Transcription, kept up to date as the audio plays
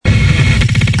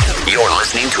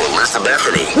Melissa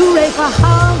Bethany. Hooray for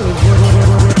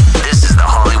Hollywood. This is the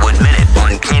Hollywood Minute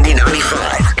on Candy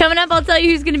 95. Coming up, I'll tell you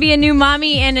who's going to be a new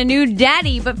mommy and a new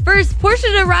daddy. But first, Portia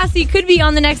de Rossi could be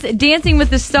on the next Dancing with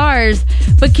the Stars.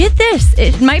 But get this,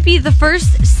 it might be the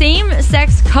first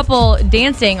same-sex couple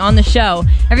dancing on the show.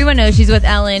 Everyone knows she's with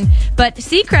Ellen. But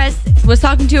Seacrest was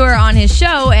talking to her on his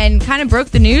show and kind of broke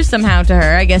the news somehow to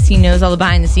her. I guess he knows all the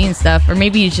behind-the-scenes stuff. Or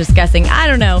maybe he's just guessing. I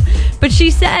don't know. But she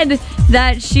said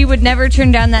that she would never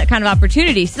turn down that kind of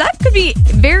opportunity. So that could be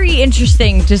very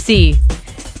interesting to see.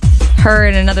 Her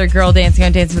and another girl dancing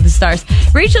on Dancing with the Stars.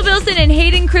 Rachel Bilson and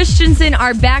Hayden Christensen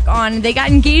are back on. They got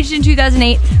engaged in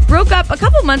 2008, broke up a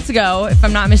couple months ago, if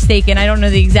I'm not mistaken. I don't know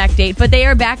the exact date, but they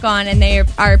are back on, and they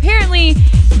are apparently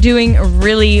doing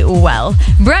really well.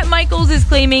 Bret Michaels is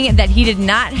claiming that he did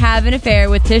not have an affair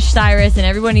with Tish Cyrus, and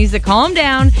everyone needs to calm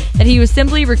down, that he was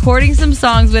simply recording some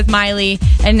songs with Miley,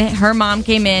 and her mom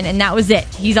came in, and that was it.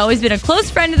 He's always been a close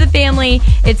friend of the family.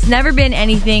 It's never been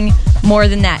anything more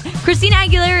than that. Christina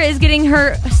Aguilera is getting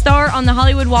her star on the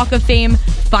Hollywood Walk of Fame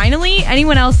finally.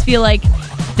 Anyone else feel like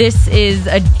this is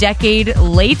a decade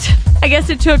late? I guess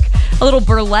it took a little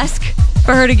burlesque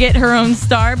for her to get her own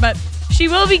star, but she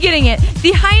will be getting it.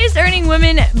 The highest earning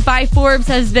woman by Forbes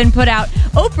has been put out.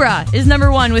 Oprah is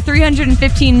number one with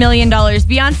 $315 million.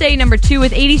 Beyonce number two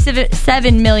with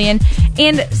 $87 million.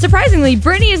 And surprisingly,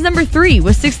 Britney is number three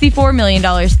with $64 million.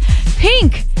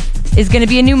 Pink is going to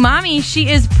be a new mommy. She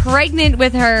is pregnant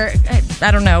with her,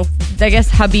 I don't know, I guess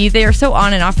hubby. They are so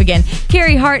on and off again.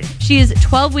 Carrie Hart, she is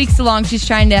 12 weeks along. She's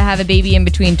trying to have a baby in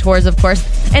between tours, of course.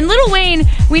 And Lil Wayne,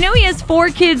 we know he has 4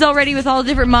 kids already with all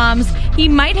different moms. He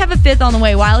might have a 5th on the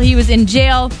way. While he was in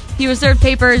jail, he was served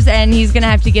papers, and he's going to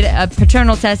have to get a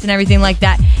paternal test and everything like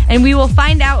that. And we will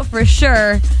find out for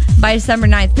sure by December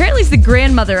 9th. Apparently, it's the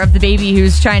grandmother of the baby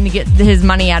who's trying to get his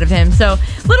money out of him. So,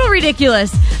 a little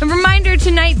ridiculous. A reminder,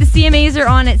 tonight, the CMAs are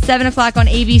on at 7 o'clock on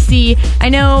ABC. I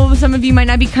know some of you might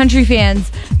not be country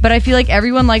fans, but I feel like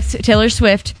everyone likes Taylor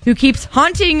Swift, who keeps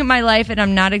haunting my life, and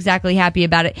I'm not exactly happy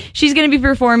about it. She's going to be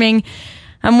performing.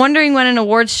 I'm wondering when an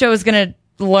awards show is going to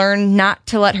learn not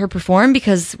to let her perform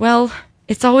because, well,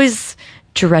 it's always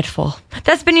dreadful.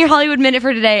 That's been your Hollywood Minute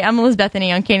for today. I'm Melissa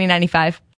Bethany on Candy 95.